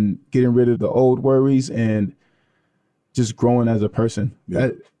happy and getting rid of the old worries and just growing as a person.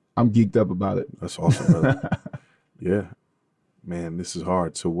 I'm geeked up about it. That's awesome, brother. Yeah. Man, this is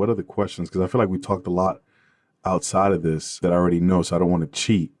hard. So what are the questions? Because I feel like we talked a lot outside of this that I already know, so I don't want to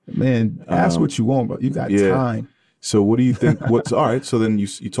cheat. Man, ask what you want, but you got time. So what do you think? All right. So then you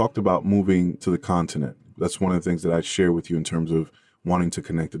talked about moving to the continent. That's one of the things that I share with you in terms of wanting to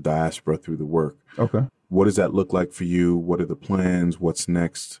connect the diaspora through the work. Okay. What does that look like for you? What are the plans? What's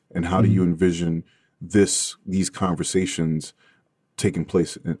next? And how do you envision these conversations taking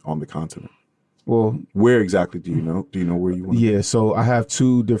place on the continent? Well, where exactly do you know? Do you know where you want to be? So I have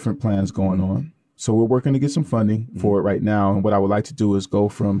 2 different plans going on. So we're working to get some funding for it right now. And what I would like to do is go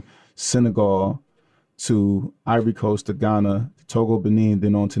from Senegal to Ivory Coast, to Ghana, to Togo, Benin,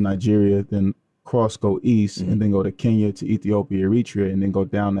 then on to Nigeria, then go east, and then go to Kenya, to Ethiopia, Eritrea, and then go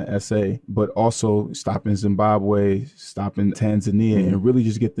down to SA, but also stop in Zimbabwe, stop in Tanzania, and really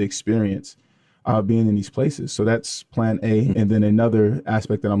just get the experience being in these places. So that's plan A. And then another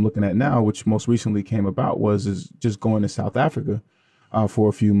aspect that I'm looking at now, which most recently came about, is just going to South Africa for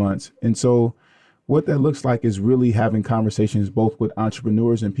a few months. And so what that looks like is really having conversations both with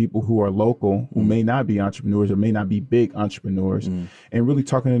entrepreneurs and people who are local, who may not be entrepreneurs or may not be big entrepreneurs, and really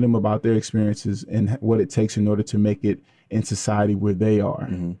talking to them about their experiences and what it takes in order to make it in society where they are.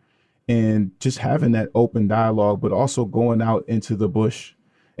 And just having that open dialogue, but also going out into the bush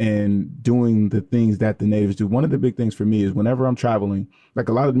and doing the things that the natives do. One of the big things for me is whenever I'm traveling, like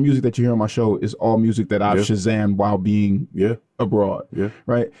a lot of the music that you hear on my show is all music that I've Shazammed while being abroad.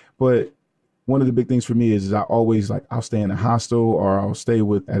 Right. But one of the big things for me is I always I'll stay in a hostel or I'll stay at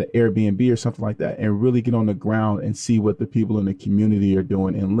an Airbnb or something like that and really get on the ground and see what the people in the community are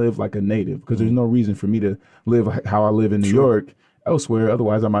doing and live like a native, because there's no reason for me to live how I live in New York elsewhere.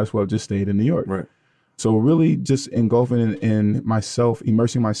 Otherwise, I might as well have just stayed in New York. Right. So really just engulfing in myself,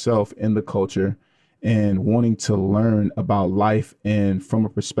 immersing myself in the culture and wanting to learn about life and from a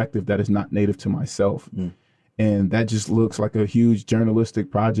perspective that is not native to myself. And that just looks like a huge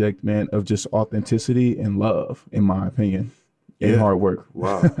journalistic project, man, of just authenticity and love, in my opinion, and hard work.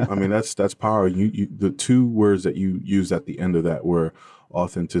 Wow. I mean, that's power. The 2 words that you used at the end of that were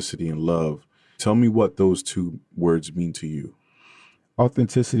authenticity and love. Tell me what those 2 words mean to you.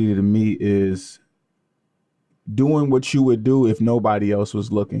 Authenticity to me is doing what you would do if nobody else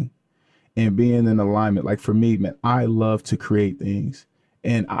was looking and being in alignment. Like for me, man, I love to create things.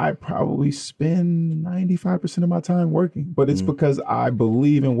 And I probably spend 95% of my time working, but it's because I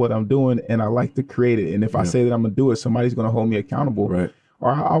believe in what I'm doing and I like to create it. And if I say that I'm going to do it, somebody's going to hold me accountable, Right. or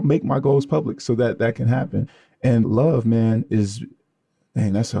I'll make my goals public so that that can happen. And love, man,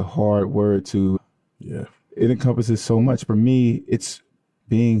 that's a hard word to, Yeah. it encompasses so much. For me, it's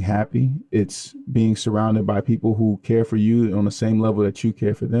being happy. It's being surrounded by people who care for you on the same level that you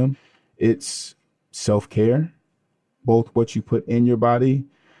care for them. It's self-care. Both what you put in your body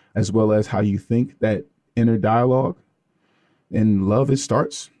as well as how you think, that inner dialogue. And love, it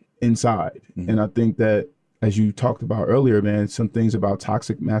starts inside. And I think that, as you talked about earlier, man, some things about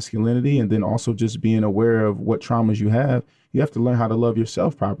toxic masculinity and then also just being aware of what traumas you have to learn how to love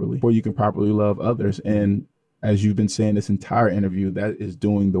yourself properly before you can properly love others. And as you've been saying this entire interview, that is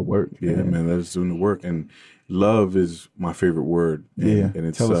doing the work. Yeah, man, that is doing the work. And love is my favorite word. And Yeah,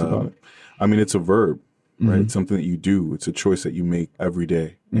 it's, tell us about it. I mean, it's a verb. Right. It's something that you do. It's a choice that you make every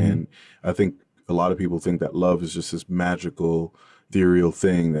day. And I think a lot of people think that love is just this magical, ethereal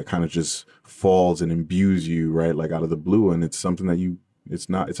thing that kind of just falls and imbues you, right? Like out of the blue. And it's something that it's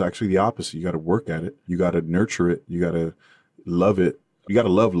not, it's actually the opposite. You got to work at it. You got to nurture it. You got to love it. You got to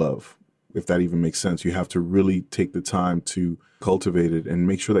love, if that even makes sense. You have to really take the time to cultivate it and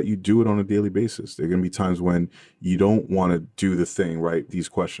make sure that you do it on a daily basis. There are going to be times when you don't want to do the thing, write these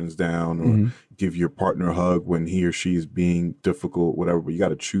questions down or give your partner a hug when he or she is being difficult, whatever, but you got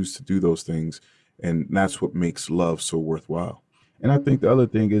to choose to do those things. And that's what makes love so worthwhile. And I think the other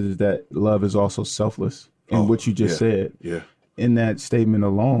thing is that love is also selfless. And what you just said in that statement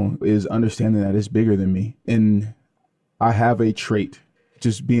alone is understanding that it's bigger than me. And I have a trait,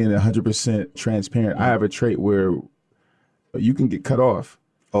 just being 100% transparent. I have a trait where you can get cut off.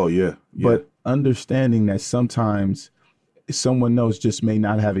 Oh, yeah. But understanding that sometimes someone else just may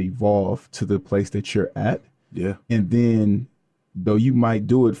not have evolved to the place that you're at. Yeah. And then, though you might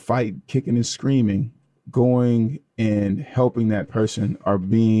do it, fight, kicking and screaming, going and helping that person or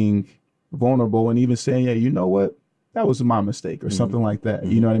being vulnerable and even saying, yeah, you know what? That was my mistake or something like that.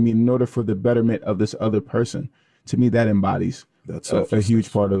 You know what I mean? In order for the betterment of this other person, to me, that embodies that's a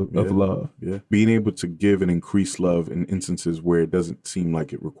huge part of love. Yeah. Being able to give and increase love in instances where it doesn't seem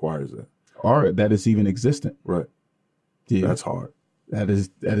like it requires that. Or that is even existent. Right. Yeah. That's hard. That is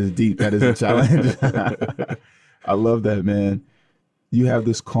deep. That is a challenge. I love that, man. You have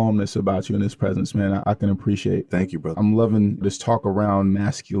this calmness about you and this presence, man. I can appreciate. Thank you, brother. I'm loving this talk around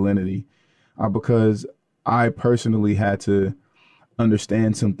masculinity because I personally had to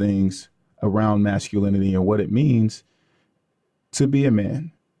understand some things around masculinity and what it means to be a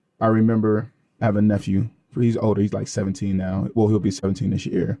man. I remember I have a nephew. He's older. He's like 17 now. Well, he'll be 17 this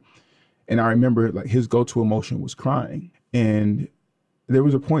year. And I remember like his go-to emotion was crying. And there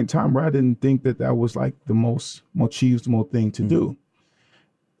was a point in time where I didn't think that that was like the most machismo thing to do.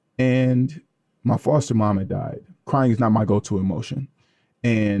 And my foster mom had died. Crying is not my go-to emotion.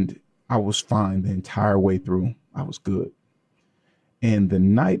 And I was fine the entire way through. I was good. And the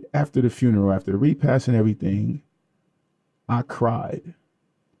night after the funeral, after the repast and everything, I cried.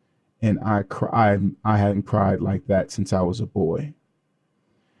 And I hadn't cried like that since I was a boy.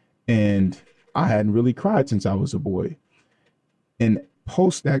 And I hadn't really cried since I was a boy. And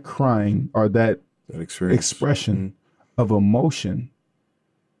post that crying or that expression of emotion,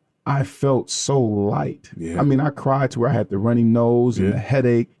 I felt so light. Yeah. I mean, I cried to where I had the runny nose and the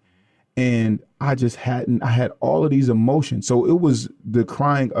headache. And I had all of these emotions. So it was the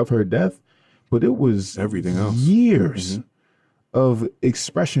crying of her death, but it was everything else. Years of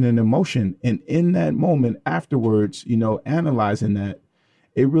expression and emotion. And in that moment afterwards, analyzing that,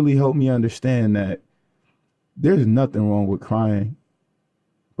 it really helped me understand that there's nothing wrong with crying.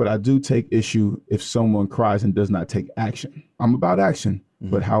 But I do take issue if someone cries and does not take action. I'm about action.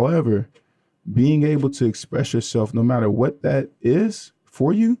 But however, being able to express yourself, no matter what that is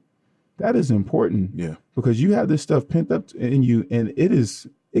for you, that is important. Yeah. Because you have this stuff pent up in you, and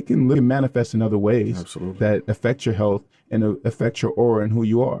it can manifest in other ways that affect your health and affect your aura and who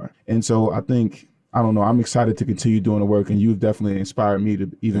you are. And so I think, I don't know, I'm excited to continue doing the work, and you've definitely inspired me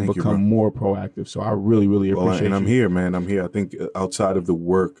to even become more proactive. So I really, really appreciate and I'm here, man. I'm here. I think outside of the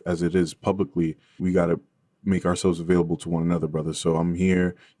work as it is publicly, we got to make ourselves available to one another, brother. So I'm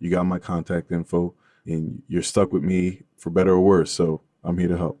here. You got my contact info, and you're stuck with me for better or worse. So I'm here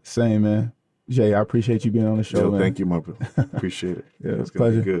to help. Same, man. Jay, I appreciate you being on the show, man. Thank you, my brother. Appreciate it. It's a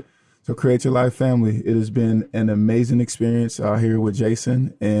pleasure. Good. So Create Your Life family, it has been an amazing experience out here with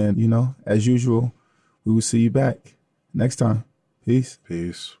Jason. And, as usual, we will see you back next time. Peace.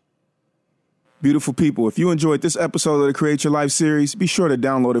 Peace. Beautiful people, if you enjoyed this episode of the Create Your Life series, be sure to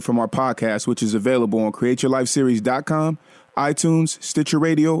download it from our podcast, which is available on createyourlifeseries.com, iTunes, Stitcher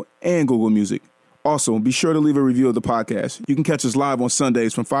Radio, and Google Music. Also, be sure to leave a review of the podcast. You can catch us live on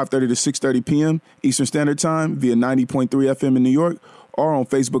Sundays from 5:30 to 6:30 p.m. Eastern Standard Time via 90.3 FM in New York or on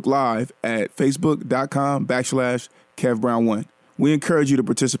Facebook Live at facebook.com/KevBrown1. We encourage you to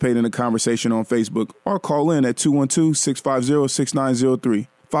participate in the conversation on Facebook or call in at 212-650-6903.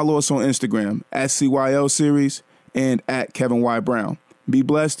 Follow us on Instagram at CYL Series and at Kevin Y. Brown. Be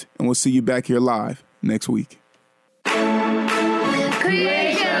blessed, and we'll see you back here live next week.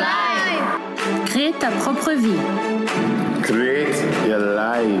 Create your life. Crée ta propre vie. Create your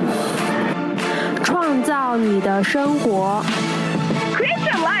life. 创造你的生活。 Create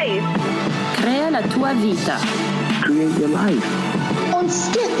your life. Crea la tua vita. Create your life. Und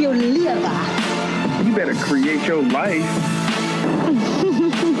skip your liver. You better create your life.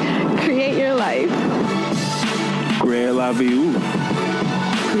 Create your life. Grela Viu.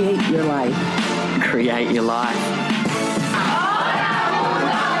 Create your life. Create your life.